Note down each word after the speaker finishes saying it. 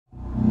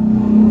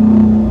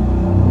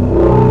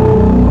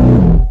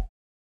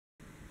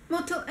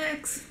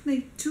MOTELX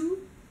day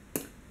 2.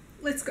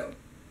 Let's go.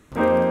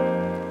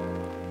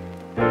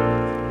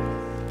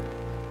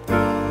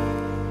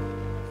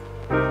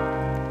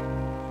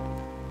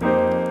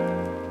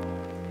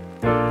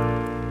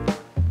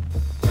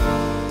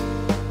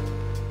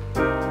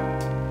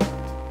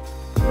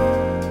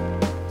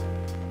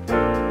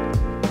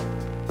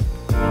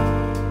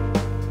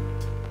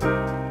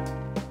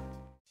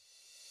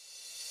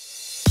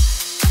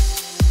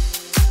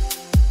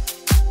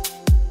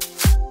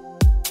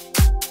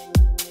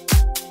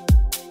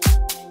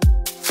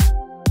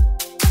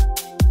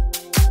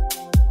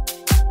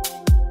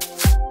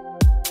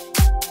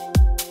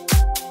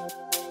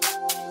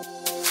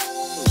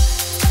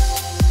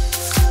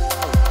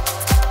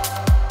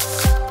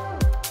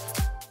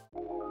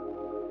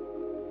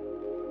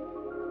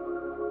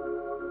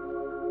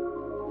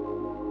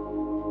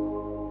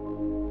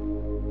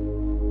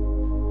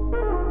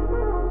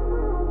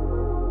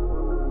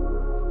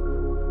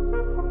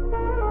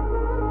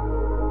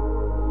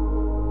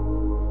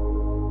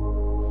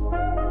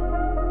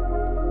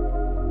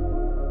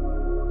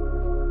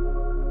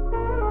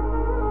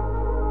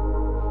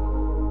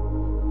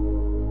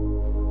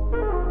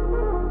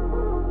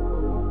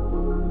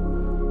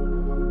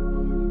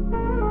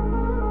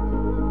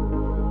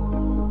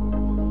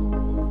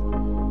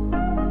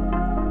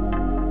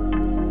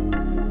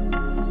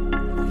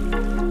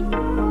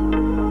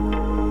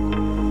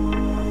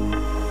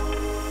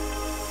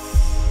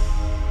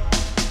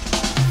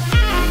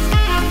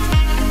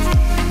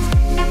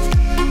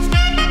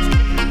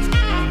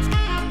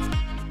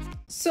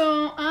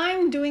 So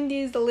I'm doing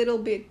this a little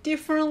bit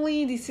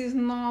differently. This is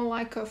not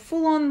like a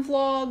full-on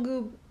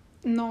vlog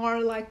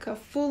nor like a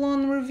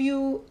full-on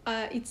review.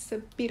 It's a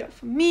bit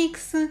of a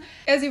mix.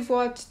 As you've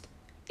watched,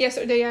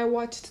 yesterday I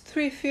watched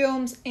 3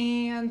 films,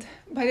 and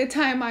by the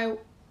time I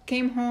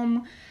came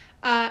home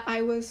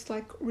I was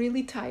like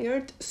really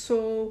tired,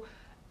 so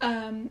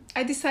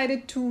I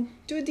decided to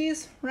do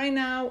this right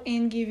now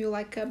and give you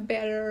like a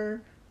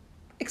better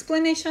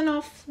explanation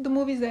of the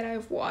movies that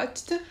I've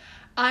watched.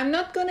 I'm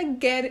not gonna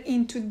get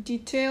into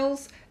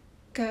details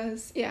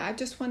because I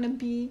just want to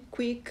be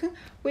quick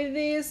with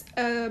this,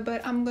 but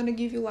I'm gonna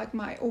give you like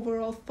my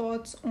overall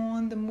thoughts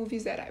on the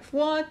movies that I've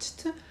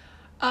watched.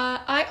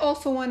 I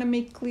also want to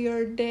make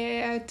clear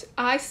that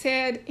I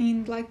said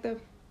in like the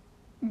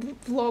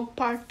vlog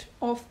part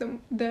of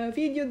the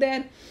video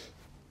that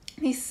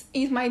this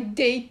is my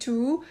day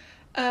 2.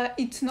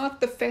 It's not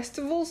the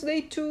festival's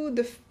day 2,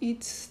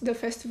 it's the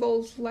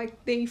festival's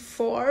like day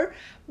 4,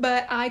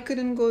 but I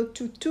couldn't go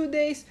to 2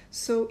 days,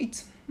 so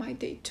it's my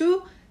day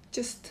 2,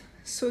 just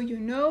so you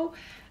know.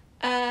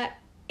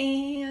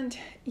 And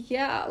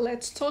yeah,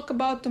 let's talk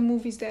about the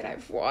movies that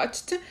I've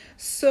watched.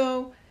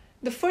 So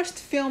the first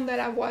film that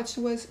I watched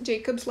was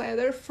Jacob's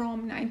Ladder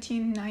from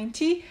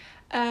 1990,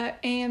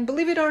 and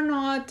believe it or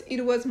not,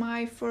 it was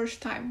my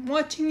first time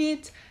watching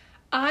it.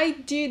 I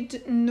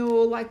did know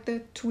like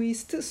the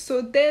twist,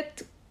 so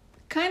that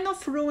kind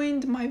of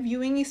ruined my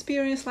viewing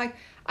experience. Like,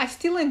 I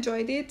still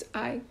enjoyed it.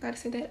 I gotta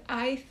say that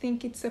I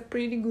think it's a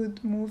pretty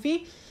good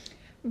movie,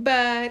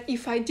 but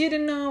if I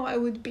didn't know, I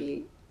would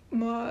be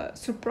more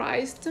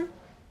surprised.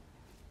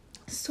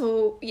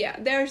 So yeah,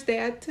 there's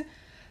that.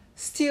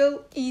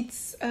 Still,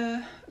 it's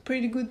a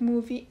pretty good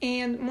movie,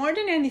 and more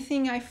than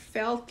anything, I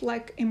felt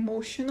like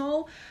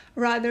emotional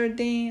rather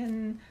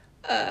than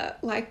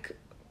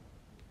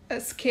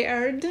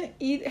scared.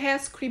 It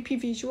has creepy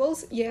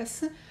visuals,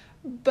 yes,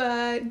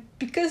 but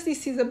because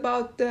this is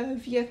about the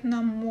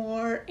Vietnam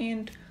War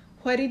and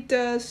what it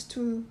does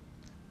to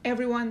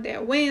everyone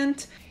that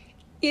went,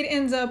 it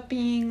ends up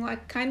being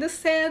like kind of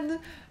sad,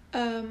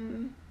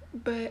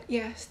 but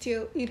yeah,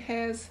 still it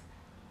has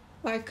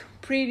like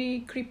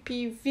pretty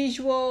creepy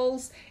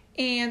visuals,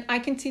 and I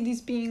can see this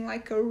being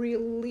like a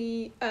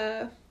really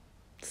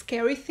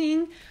scary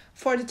thing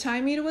for the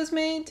time it was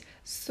made.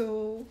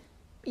 So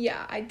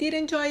yeah, I did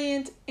enjoy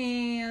it,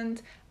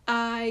 and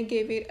I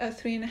gave it a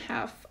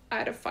 3.5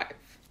 out of 5.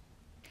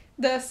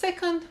 The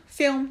second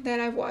film that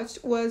I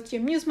watched was The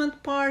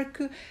Amusement Park.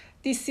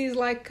 This is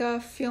like a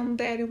film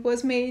that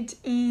was made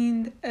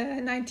in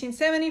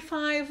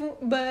 1975,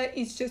 but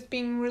it's just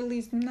being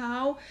released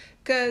now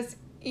because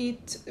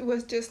it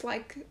was just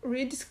like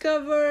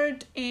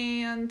rediscovered,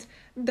 and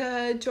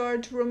the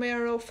George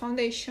Romero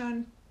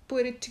Foundation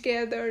put it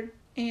together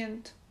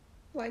and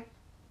like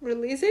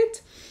release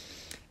it.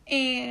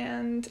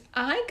 And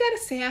I gotta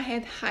say, I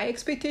had high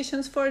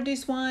expectations for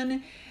this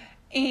one,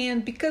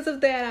 and because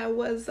of that I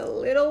was a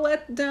little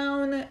let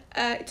down.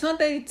 It's not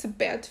that it's a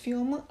bad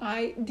film,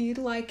 I did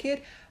like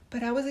it,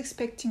 but I was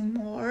expecting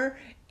more,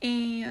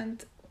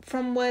 and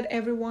from what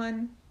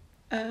everyone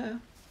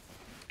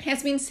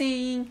has been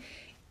saying,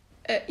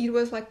 it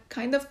was like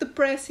kind of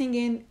depressing,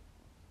 and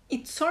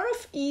it sort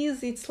of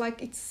is. It's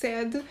like it's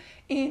sad,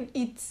 and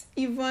it's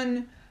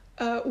even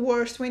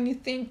worse when you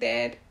think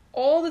that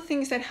all the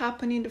things that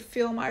happen in the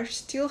film are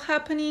still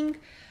happening.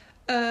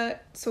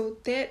 So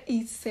that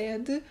is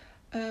sad.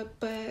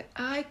 but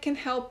I can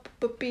help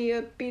but be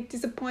a bit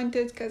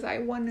disappointed because I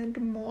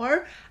wanted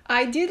more.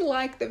 I did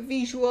like the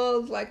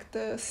visuals, like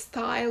the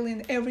style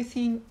and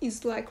everything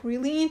is like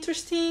really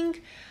interesting,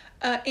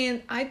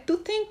 and I do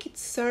think it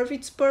serves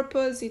its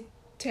purpose. It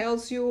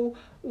tells you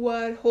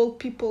what whole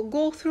people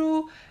go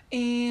through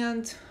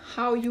and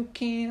how you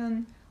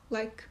can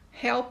like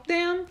help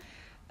them.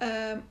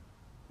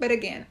 But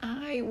again,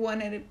 I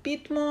wanted a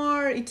bit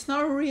more. It's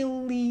not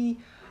really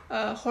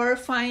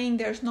horrifying.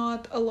 There's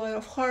not a lot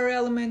of horror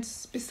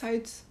elements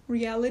besides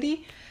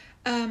reality.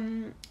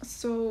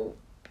 So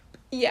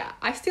yeah,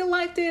 I still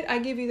liked it. I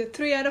give it a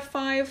 3 out of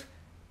 5,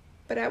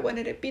 but I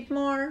wanted a bit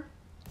more.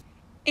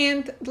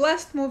 And the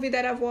last movie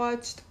that I've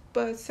watched,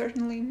 but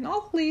certainly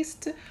not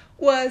least,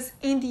 was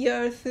In the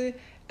Earth.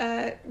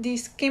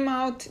 This came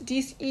out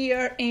this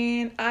year,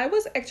 and I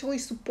was actually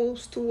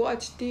supposed to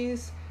watch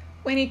this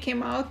when it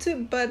came out,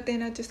 but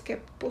then I just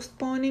kept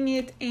postponing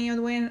it.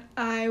 And when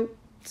I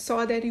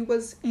saw that it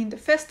was in the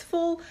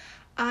festival,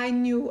 I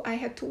knew I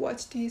had to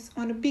watch this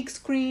on a big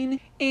screen,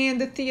 and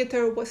the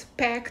theater was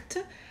packed,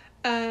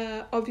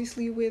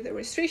 obviously with the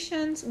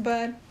restrictions,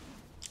 but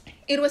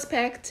it was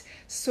packed.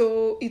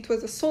 So it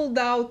was a sold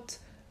out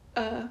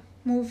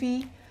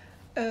movie,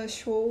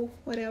 show,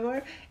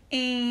 whatever,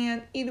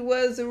 and it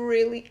was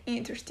really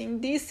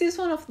interesting. This is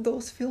one of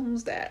those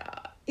films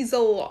that is a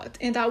lot,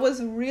 and I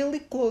was really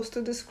close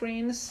to the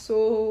screen,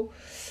 so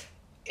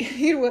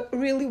it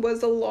really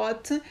was a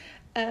lot.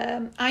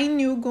 I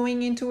knew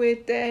going into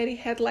it that it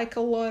had like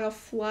a lot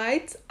of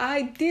lights.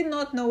 I did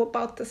not know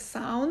about the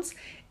sounds,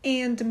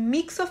 and the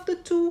mix of the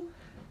two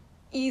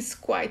is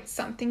quite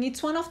something.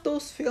 It's one of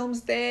those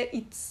films that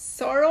it's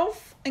sort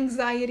of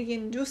anxiety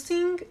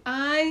inducing.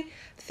 I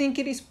think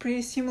it is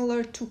pretty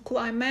similar to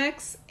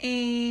Climax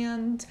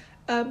and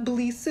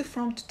Bliss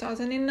from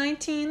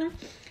 2019.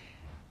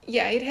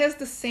 Yeah, it has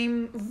the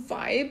same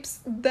vibes.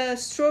 The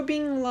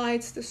strobing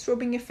lights, the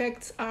strobing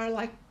effects are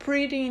like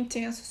pretty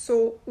intense,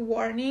 so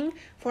warning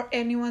for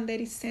anyone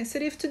that is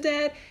sensitive to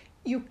that.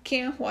 You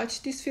can't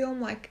watch this film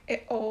like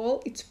at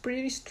all. It's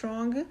pretty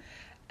strong,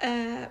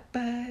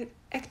 but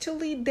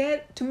actually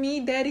that, to me,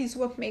 that is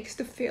what makes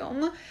the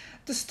film.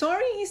 The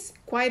story is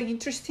quite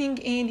interesting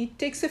and it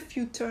takes a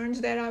few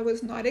turns that I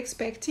was not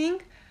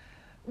expecting,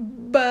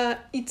 but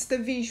it's the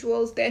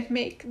visuals that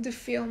make the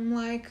film,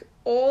 like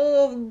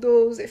all of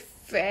those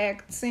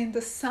effects and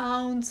the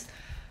sounds.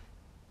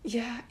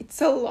 Yeah, it's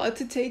a lot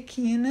to take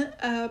in,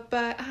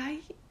 but I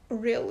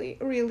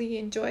really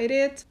enjoyed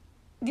it.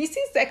 This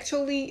is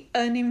actually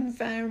an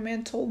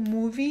environmental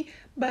movie,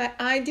 but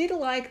I did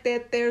like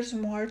that there's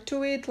more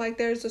to it. Like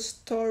there's a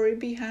story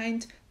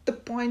behind the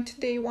point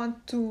they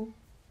want to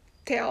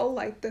tell,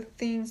 like the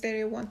things that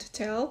they want to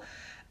tell.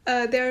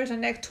 There's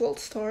an actual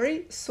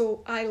story,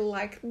 so I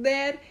like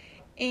that.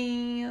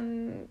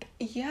 And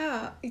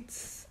yeah,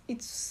 it's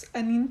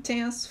an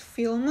intense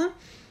film.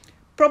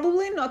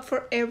 Probably not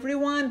for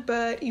everyone,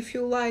 but if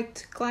you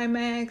liked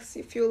Climax,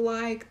 if you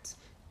liked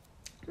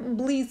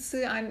Bliss,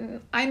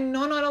 I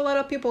know not a lot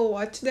of people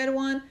watch that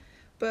one,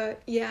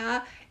 but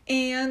yeah,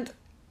 and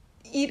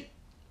it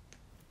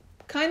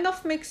kind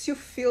of makes you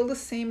feel the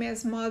same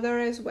as Mother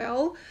as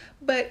well,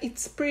 but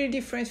it's pretty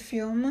different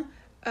film.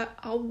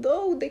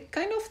 Although they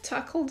kind of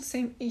tackle the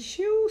same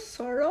issue,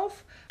 sort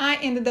of. I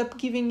ended up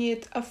giving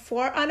it a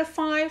 4 out of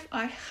 5.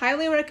 I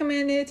highly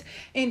recommend it,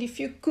 and if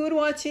you could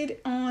watch it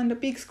on the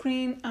big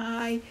screen,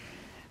 I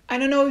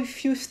don't know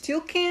if you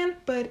still can,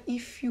 but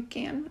if you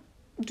can,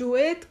 do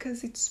it,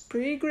 because it's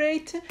pretty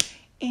great.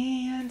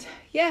 And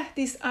yeah,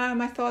 these are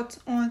my thoughts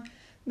on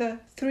the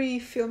 3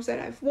 films that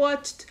I've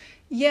watched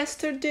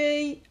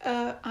yesterday.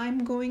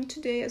 I'm going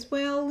today as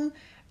well,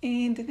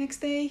 and the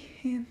next day,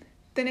 and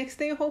the next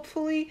day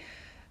hopefully.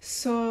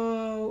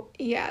 So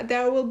yeah,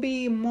 there will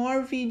be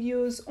more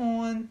videos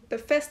on the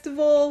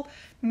festival,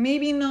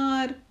 maybe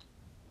not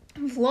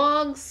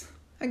vlogs,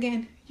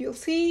 again, you'll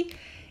see.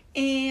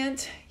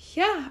 And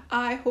yeah,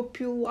 I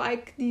hope you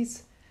like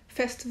these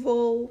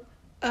festival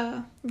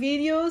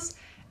videos,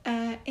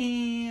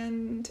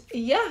 and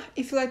yeah,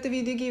 if you like the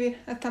video, give it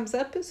a thumbs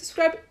up,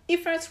 subscribe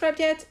if you're not subscribed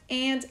yet,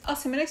 and I'll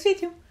see you in my next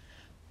video.